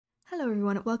Hello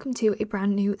everyone, welcome to a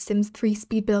brand new Sims 3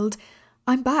 speed build.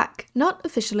 I'm back, not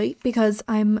officially because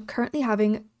I'm currently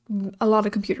having a lot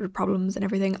of computer problems and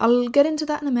everything. I'll get into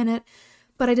that in a minute,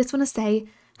 but I just want to say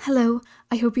hello,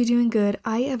 I hope you're doing good.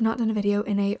 I have not done a video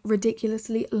in a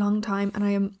ridiculously long time and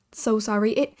I am so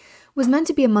sorry. It was meant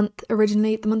to be a month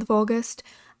originally, the month of August,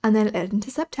 and then it led into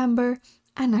September,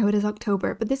 and now it is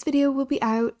October. But this video will be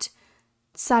out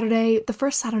Saturday, the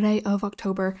first Saturday of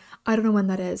October. I don't know when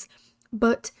that is,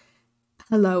 but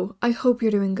hello, I hope you're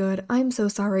doing good. I'm so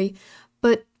sorry,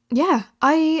 but yeah,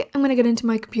 I am going to get into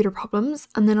my computer problems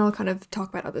and then I'll kind of talk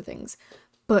about other things.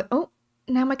 But oh,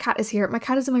 now my cat is here. My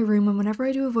cat is in my room, and whenever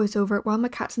I do a voiceover while my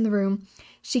cat's in the room,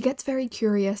 she gets very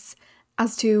curious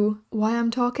as to why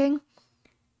I'm talking,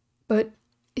 but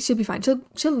she'll be fine.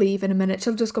 She'll leave in a minute.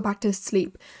 She'll just go back to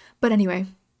sleep. But anyway,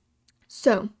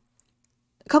 so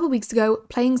a couple weeks ago,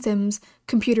 playing Sims,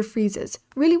 computer freezes.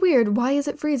 Really weird. Why is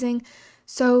it freezing?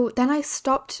 So then I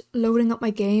stopped loading up my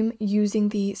game using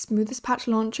the smoothest patch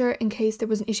launcher in case there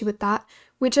was an issue with that,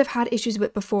 which I've had issues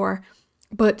with before,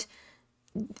 but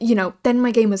you know, then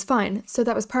my game was fine, so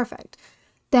that was perfect.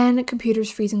 Then computer's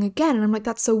freezing again, and I'm like,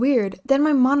 that's so weird. Then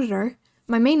my monitor,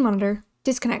 my main monitor,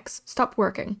 disconnects, stopped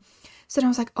working. So then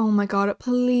I was like, oh my god,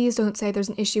 please don't say there's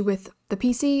an issue with the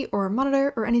PC or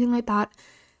monitor or anything like that.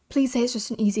 Please say it's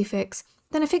just an easy fix.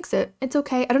 Then I fixed it. It's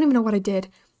okay. I don't even know what I did,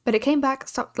 but it came back,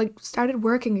 started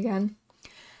working again.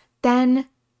 Then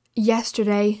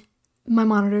yesterday, my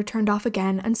monitor turned off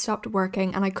again and stopped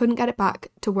working, and I couldn't get it back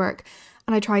to work.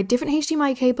 And I tried different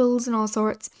HDMI cables and all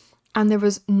sorts, and there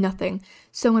was nothing.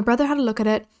 So my brother had a look at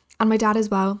it, and my dad as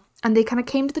well, and they kind of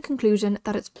came to the conclusion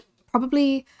that it's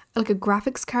probably like a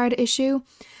graphics card issue,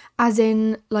 as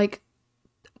in like,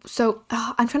 so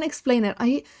I'm trying to explain it.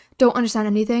 I don't understand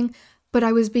anything, but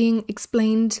I was being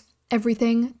explained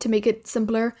everything to make it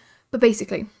simpler. But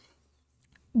basically,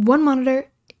 one monitor,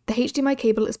 the HDMI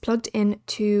cable is plugged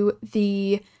into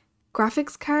the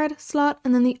graphics card slot,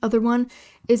 and then the other one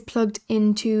is plugged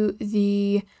into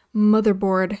the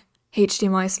motherboard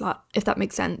HDMI slot, if that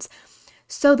makes sense.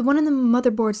 So the one in the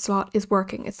motherboard slot is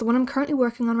working. It's the one I'm currently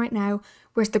working on right now,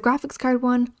 whereas the graphics card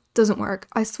one doesn't work.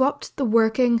 I swapped the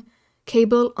working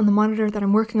cable on the monitor that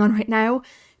I'm working on right now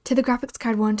to the graphics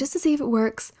card one just to see if it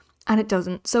works, and it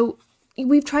doesn't. So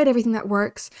we've tried everything that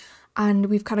works, and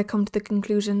we've kind of come to the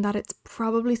conclusion that it's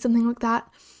probably something like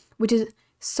that, which is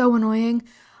so annoying.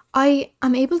 I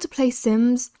am able to play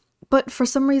Sims, but for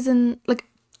some reason, like,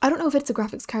 I don't know if it's a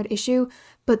graphics card issue,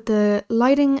 but the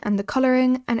lighting and the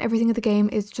colouring and everything of the game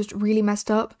is just really messed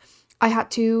up. I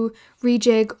had to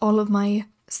rejig all of my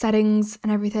settings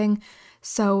and everything,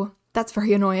 so that's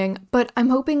very annoying. But I'm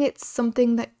hoping it's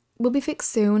something that will be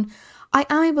fixed soon. I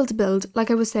am able to build,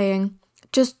 like I was saying,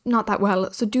 just not that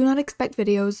well, so do not expect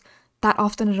videos that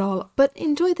often at all. But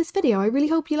enjoy this video, I really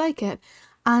hope you like it.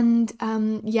 And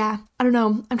yeah, I don't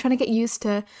know, I'm trying to get used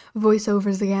to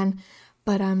voiceovers again.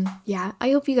 But yeah,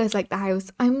 I hope you guys like the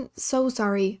house. I'm so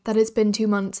sorry that it's been 2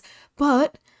 months,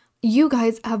 but you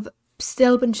guys have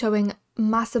still been showing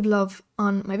massive love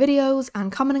on my videos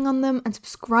and commenting on them and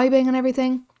subscribing and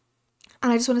everything.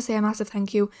 And I just want to say a massive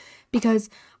thank you because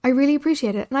I really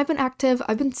appreciate it. And I've been active,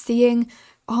 I've been seeing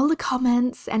all the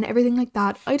comments and everything like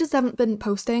that. I just haven't been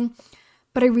posting,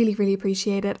 but I really, really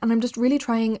appreciate it. And I'm just really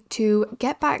trying to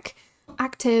get back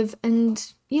active and,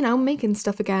 you know, making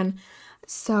stuff again.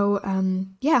 So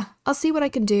yeah, I'll see what I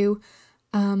can do.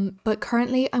 But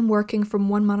currently I'm working from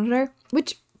one monitor,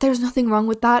 which there's nothing wrong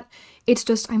with that. It's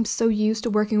just I'm so used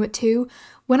to working with two.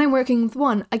 When I'm working with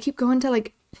one, I keep going to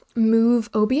like move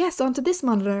OBS onto this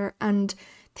monitor and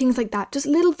things like that. Just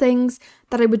little things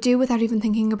that I would do without even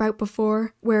thinking about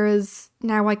before, whereas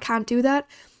now I can't do that.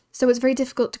 So it's very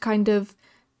difficult to kind of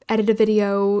edit a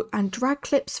video and drag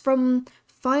clips from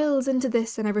files into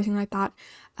this and everything like that.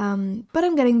 But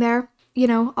I'm getting there. You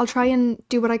know, I'll try and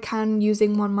do what I can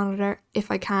using one monitor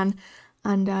if I can,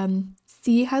 and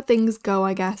see how things go,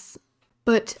 I guess.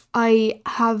 But I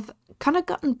have kind of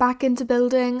gotten back into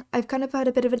building. I've kind of had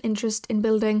a bit of an interest in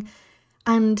building,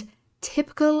 and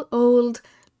typical old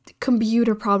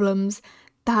computer problems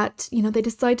that, you know, they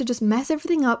decide to just mess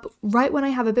everything up right when I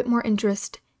have a bit more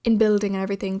interest in building and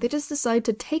everything. They just decide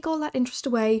to take all that interest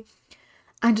away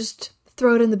and just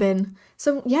throw it in the bin.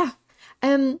 So yeah,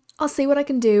 I'll see what I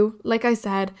can do, like I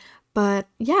said, but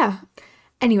yeah.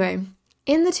 Anyway,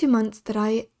 in the 2 months that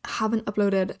I haven't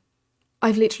uploaded,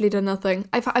 I've literally done nothing.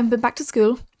 I've been back to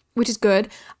school, which is good.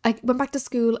 I went back to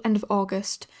school end of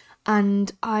August,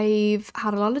 and I've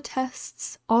had a lot of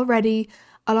tests already,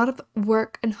 a lot of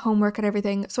work and homework and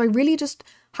everything, so I really just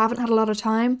haven't had a lot of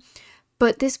time.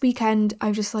 But this weekend, I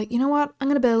was just like, you know what, I'm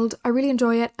going to build. I really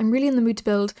enjoy it. I'm really in the mood to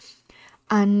build.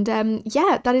 And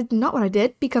yeah, that is not what I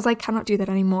did because I cannot do that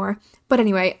anymore. But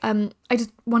anyway, I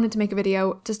just wanted to make a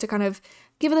video just to kind of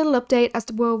give a little update as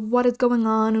to what is going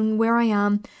on and where I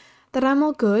am, that I'm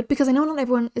all good, because I know not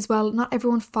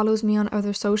everyone follows me on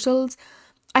other socials.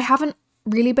 I haven't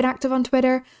really been active on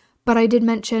Twitter, but I did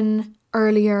mention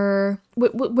earlier,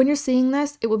 when you're seeing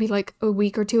this, it will be like a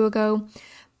week or two ago,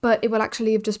 but it will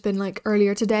actually have just been like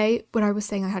earlier today when I was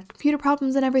saying I had computer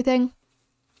problems and everything.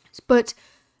 But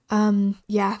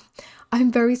yeah,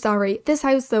 I'm very sorry. This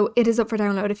house though, it is up for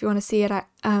download if you want to see it,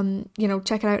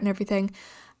 check it out and everything.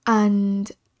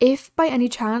 And if by any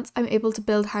chance I'm able to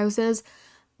build houses,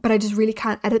 but I just really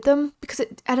can't edit them, because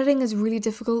editing is really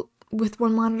difficult with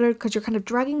one monitor, because you're kind of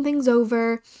dragging things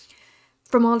over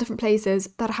from all different places,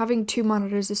 that having two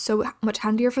monitors is so much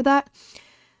handier for that.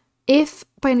 If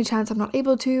by any chance I'm not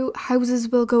able to, houses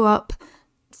will go up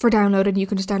for download and you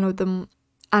can just download them,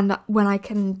 and when I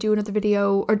can do another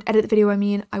video, or edit the video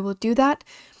I will do that.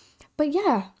 But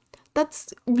yeah,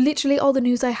 that's literally all the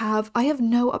news I have. I have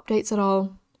no updates at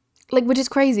all, which is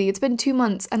crazy. It's been 2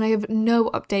 months and I have no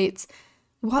updates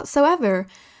whatsoever.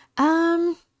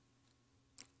 Oh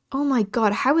my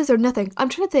god, how is there nothing? I'm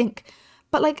trying to think,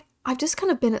 but I've just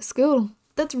kind of been at school.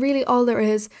 That's really all there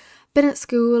is. Been at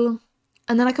school,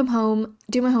 and then I come home,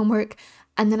 do my homework,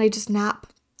 and then I just nap,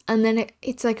 and then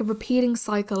it's like a repeating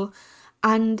cycle.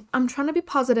 And I'm trying to be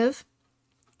positive,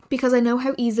 because I know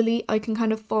how easily I can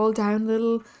kind of fall down a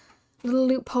little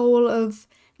loophole of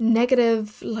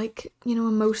negative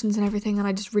emotions and everything, and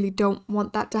I just really don't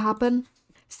want that to happen.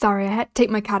 Sorry, I had to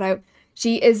take my cat out.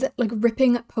 She is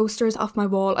ripping posters off my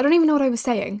wall. I don't even know what I was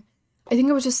saying. I think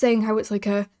I was just saying how it's like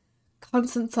a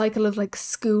constant cycle of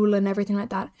school and everything like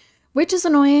that, which is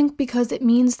annoying because it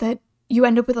means that you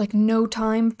end up with no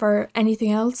time for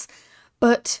anything else.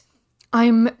 But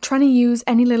I'm trying to use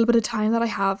any little bit of time that I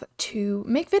have to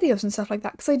make videos and stuff like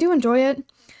that, because I do enjoy it.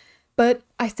 But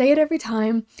I say it every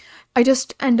time, I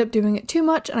just end up doing it too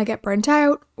much and I get burnt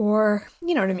out, or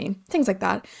you know what I mean, things like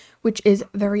that, which is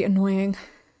very annoying.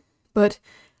 But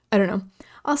I don't know,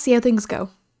 I'll see how things go.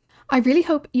 I really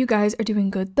hope you guys are doing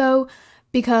good though,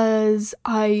 because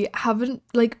I haven't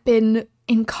been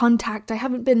in contact. I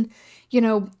haven't been,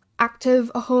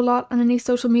 active a whole lot on any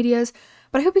social medias,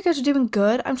 but I hope you guys are doing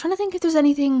good. I'm trying to think if there's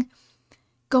anything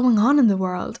going on in the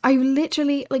world. I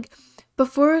literally,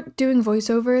 before doing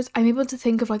voiceovers, I'm able to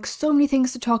think of so many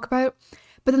things to talk about,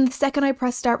 but then the second I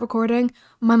press start recording,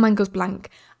 my mind goes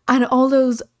blank, and all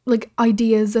those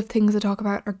ideas of things to talk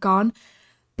about are gone.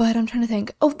 But I'm trying to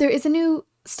think. Oh, there is a new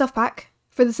stuff pack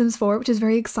for The Sims 4, which is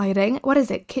very exciting. What is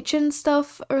it? Kitchen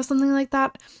stuff or something like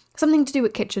that? Something to do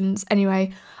with kitchens.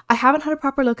 Anyway, I haven't had a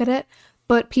proper look at it,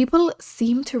 but people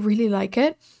seem to really like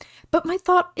it. But my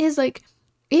thought is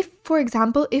if, for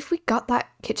example, if we got that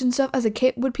kitchen stuff as a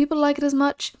kit, would people like it as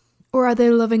much? Or are they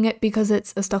loving it because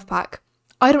it's a stuff pack?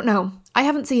 I don't know. I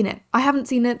haven't seen it.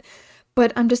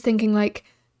 But I'm just thinking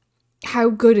how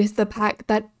good is the pack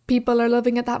that people are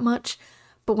loving it that much?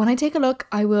 But when I take a look,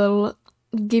 I will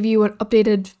give you an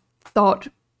updated thoughts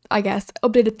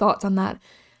on that.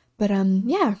 But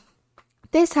yeah,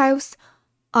 this house,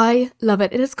 I love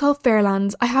it. It is called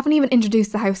Fairlands. I haven't even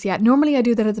introduced the house yet. Normally I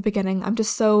do that at the beginning. I'm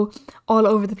just so all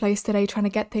over the place today trying to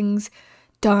get things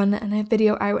done and a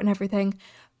video out and everything.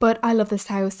 But I love this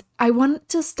house. I want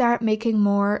to start making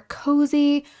more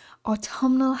cozy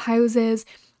autumnal houses,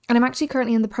 and I'm actually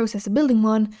currently in the process of building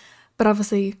one, but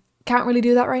obviously can't really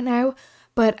do that right now.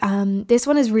 But this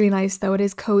one is really nice though. It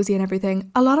is cozy and everything.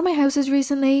 A lot of my houses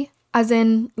recently, as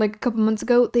in a couple months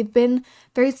ago, they've been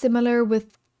very similar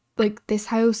with this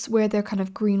house where they're kind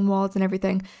of green walls and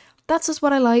everything. That's just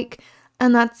what I like,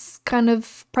 and that's kind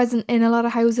of present in a lot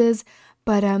of houses.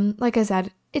 But like I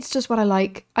said, it's just what I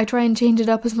like. I try and change it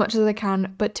up as much as I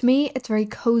can, but to me it's very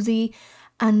cozy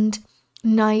and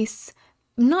nice.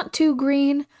 Not too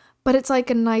green, but it's a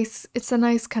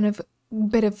nice kind of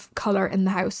bit of colour in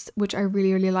the house, which I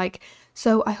really, really like.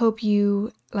 So I hope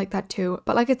you like that too.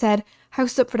 But like I said,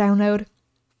 house is up for download.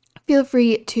 Feel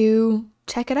free to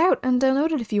check it out and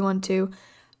download it if you want to.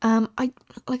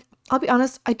 I'll be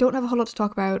honest, I don't have a whole lot to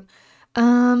talk about.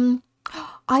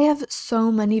 I have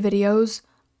so many videos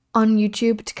on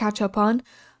YouTube to catch up on.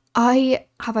 I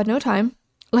have had no time,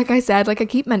 like I said, I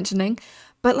keep mentioning,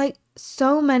 but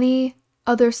so many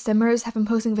other simmers have been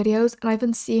posting videos and I've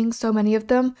been seeing so many of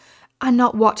them and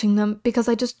not watching them because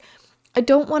I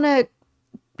don't want to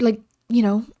I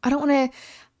don't want to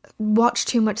watch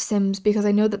too much Sims because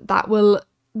I know that will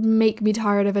make me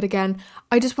tired of it again.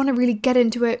 I just want to really get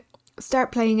into it,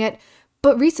 start playing it.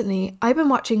 But recently I've been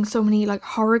watching so many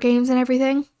horror games and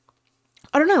everything.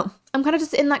 I don't know, I'm kind of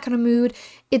just in that kind of mood.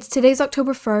 Today's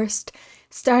October 1st,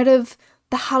 start of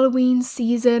the Halloween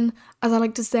season, as I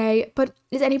like to say. But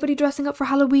is anybody dressing up for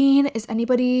Halloween? Is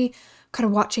anybody kind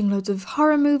of watching loads of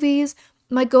horror movies?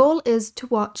 My goal is to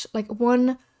watch like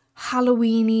one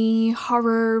Halloweeny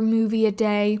horror movie a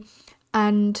day,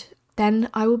 and then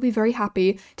I will be very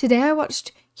happy. Today I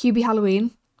watched Hubie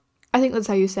Halloween. I think that's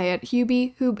how you say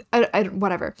it.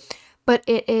 Whatever. But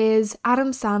it is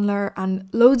Adam Sandler and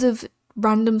loads of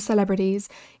random celebrities.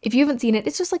 If you haven't seen it,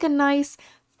 it's just like a nice,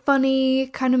 funny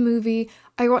kind of movie.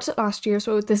 I watched it last year,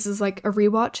 so this is like a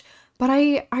rewatch. But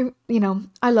I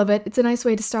love it. It's a nice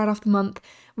way to start off the month,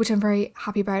 which I'm very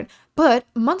happy about. But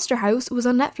Monster House was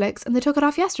on Netflix and they took it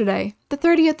off yesterday, the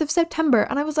 30th of September.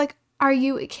 And I was like, are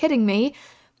you kidding me?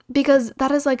 Because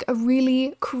that is like a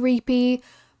really creepy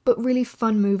but really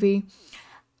fun movie.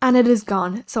 And it is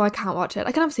gone, so I can't watch it.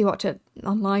 I can obviously watch it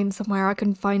online somewhere, I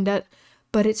can find it,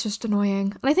 but it's just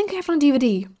annoying. And I think I have it on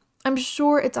DVD. I'm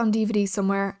sure it's on DVD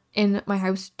somewhere in my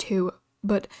house too,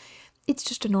 but it's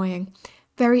just annoying.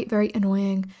 Very, very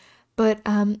annoying. But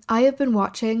I have been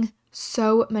watching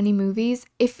so many movies.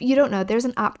 If you don't know, there's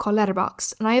an app called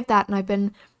Letterboxd, and I have that, and I've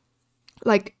been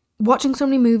like watching so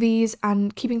many movies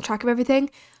and keeping track of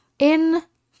everything. In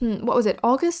what was it,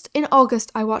 August? In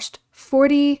August I watched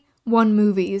 41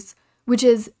 movies, which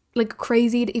is like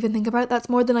crazy to even think about. That's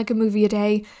more than like a movie a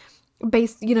day,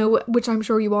 based, which I'm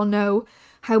sure you all know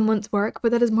how months work,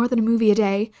 but that is more than a movie a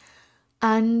day.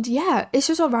 And yeah, it's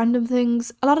just all random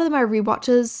things. A lot of them are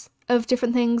rewatches of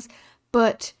different things,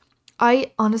 but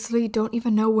I honestly don't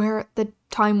even know where the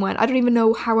time went. I don't even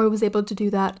know how I was able to do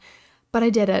that, but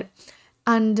I did it.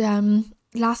 And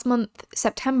last month,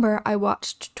 September, I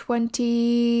watched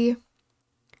 21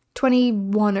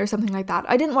 or something like that.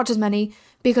 I didn't watch as many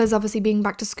because obviously being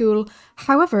back to school.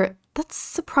 However, that's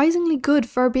surprisingly good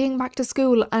for being back to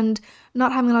school and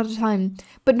not having a lot of time.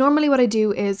 But normally what I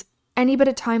do is any bit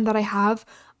of time that I have,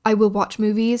 I will watch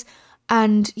movies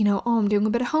and, I'm doing a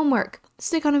bit of homework.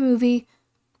 Stick on a movie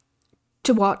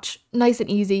to watch, nice and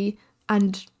easy.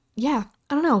 And yeah,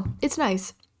 I don't know, it's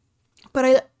nice. But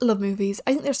I love movies.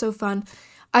 I think they're so fun.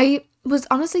 I was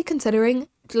honestly considering,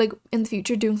 like, in the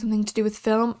future doing something to do with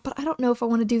film, but I don't know if I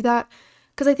want to do that.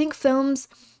 Because I think films,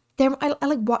 I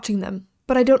like watching them,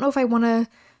 but I don't know if I want to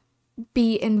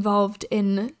be involved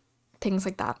in things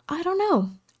like that. I don't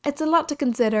know. It's a lot to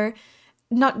consider.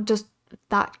 Not just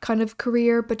that kind of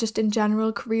career, but just in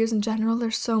general, careers in general.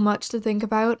 There's so much to think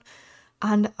about.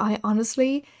 And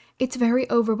it's very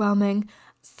overwhelming.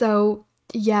 So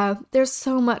yeah, there's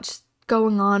so much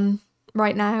going on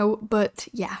right now, but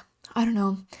yeah, I don't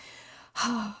know.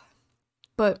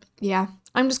 But yeah,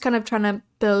 I'm just kind of trying to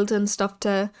build and stuff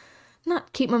to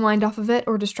not keep my mind off of it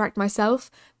or distract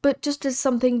myself, but just as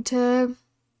something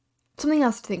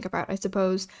else to think about, I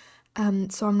suppose.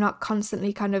 So I'm not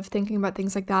constantly kind of thinking about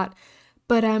things like that.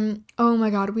 But oh my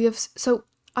god, so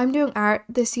I'm doing art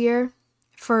this year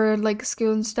for like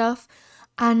school and stuff,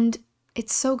 and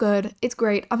it's so good. It's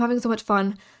great. I'm having so much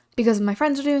fun because my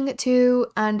friends are doing it too,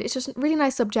 and it's just a really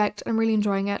nice subject. I'm really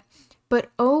enjoying it. But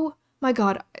oh my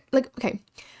god, like, okay,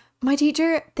 my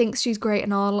teacher thinks she's great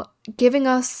and all, giving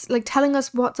us, like, telling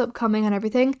us what's upcoming and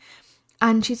everything,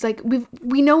 and she's like,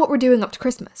 we know what we're doing up to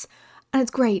Christmas, and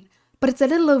it's great, but it's a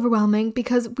little overwhelming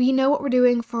because we know what we're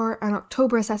doing for an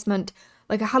October assessment,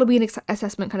 like a Halloween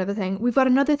assessment kind of a thing. We've got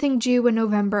another thing due in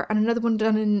November and another one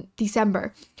done in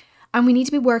December, and we need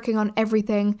to be working on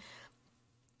everything,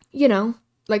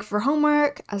 like for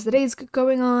homework as the day's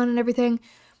going on and everything.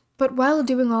 But while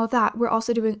doing all that, we're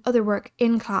also doing other work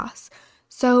in class.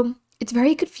 So it's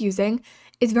very confusing.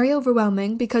 It's very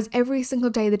overwhelming because every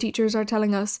single day the teachers are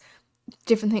telling us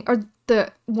different things, or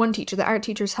the art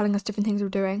teacher is telling us different things we're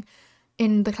doing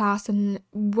in the class and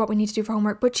what we need to do for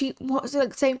homework. But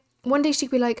one day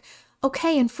she'd be like,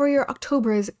 okay, and for your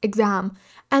October's exam.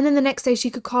 And then the next day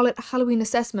she could call it a Halloween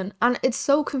assessment. And it's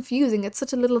so confusing. It's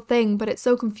such a little thing, but it's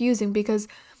so confusing because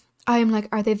I'm like,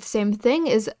 are they the same thing?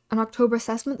 Is an October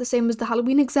assessment the same as the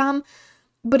Halloween exam?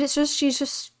 But she's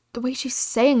just, the way she's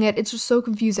saying it, it's just so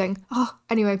confusing. Oh,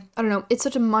 anyway, I don't know. It's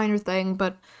such a minor thing,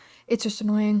 but it's just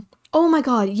annoying. Oh my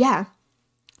god, yeah.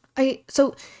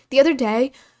 So the other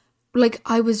day, like,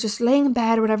 I was just laying in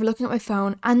bed or whatever, looking at my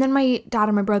phone, and then my dad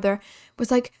and my brother was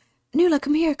like, Nuala,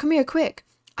 come here, quick.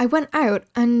 I went out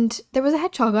and there was a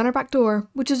hedgehog on our back door,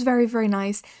 which was very, very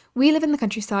nice. We live in the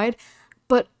countryside,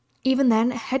 but even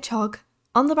then, a hedgehog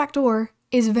on the back door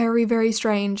is very, very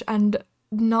strange and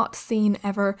not seen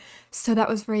ever. So that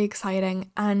was very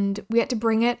exciting. And we had to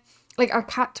bring it. Like, our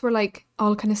cats were like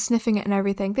all kind of sniffing it and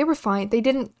everything. They were fine. They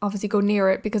didn't obviously go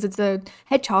near it because it's a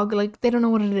hedgehog. Like, they don't know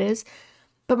what it is.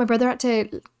 But my brother had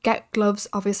to get gloves,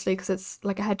 obviously, because it's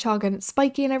like a hedgehog and it's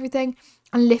spiky and everything,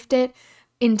 and lift it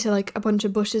into like a bunch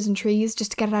of bushes and trees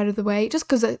just to get it out of the way, just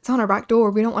because it's on our back door.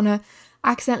 We don't want to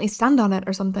accidentally stand on it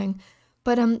or something.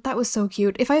 But that was so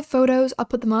cute. If I have photos, I'll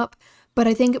put them up, but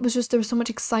I think it was just there was so much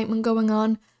excitement going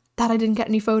on that I didn't get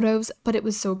any photos, but it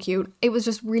was so cute. It was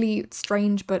just really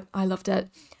strange, but I loved it.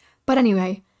 But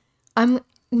anyway, I'm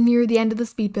near the end of the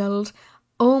speed build.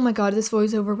 Oh my god, this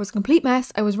voiceover was a complete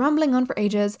mess. I was rambling on for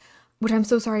ages, which I'm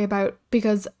so sorry about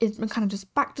because I'm kind of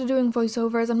just back to doing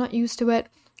voiceovers. I'm not used to it,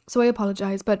 so I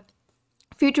apologise. But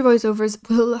future voiceovers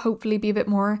will hopefully be a bit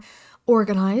more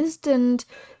organised and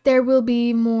there will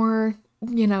be more,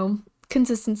 you know,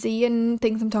 consistency in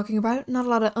things I'm talking about. Not a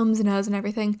lot of ums and ahs and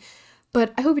everything.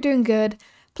 But I hope you're doing good.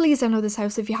 Please download this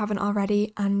house if you haven't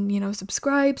already and, you know,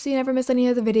 subscribe so you never miss any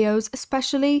of the videos,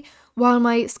 especially while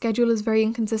my schedule is very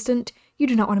inconsistent. You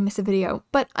do not want to miss a video,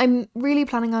 but I'm really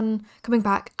planning on coming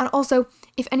back. And also,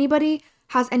 if anybody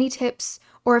has any tips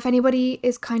or if anybody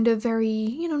is kind of very,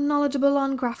 you know, knowledgeable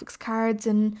on graphics cards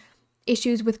and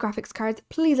issues with graphics cards,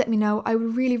 please let me know. I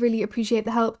would really, really appreciate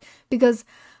the help because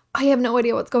I have no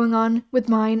idea what's going on with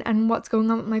mine and what's going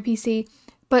on with my PC.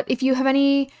 But if you have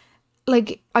any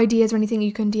like ideas or anything,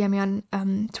 you can DM me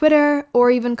on Twitter or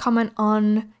even comment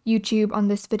on YouTube on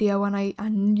this video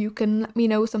and you can let me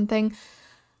know something.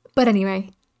 But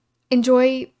anyway,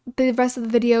 enjoy the rest of the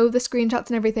video, the screenshots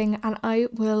and everything, and I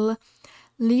will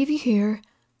leave you here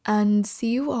and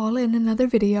see you all in another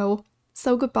video.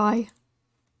 So goodbye.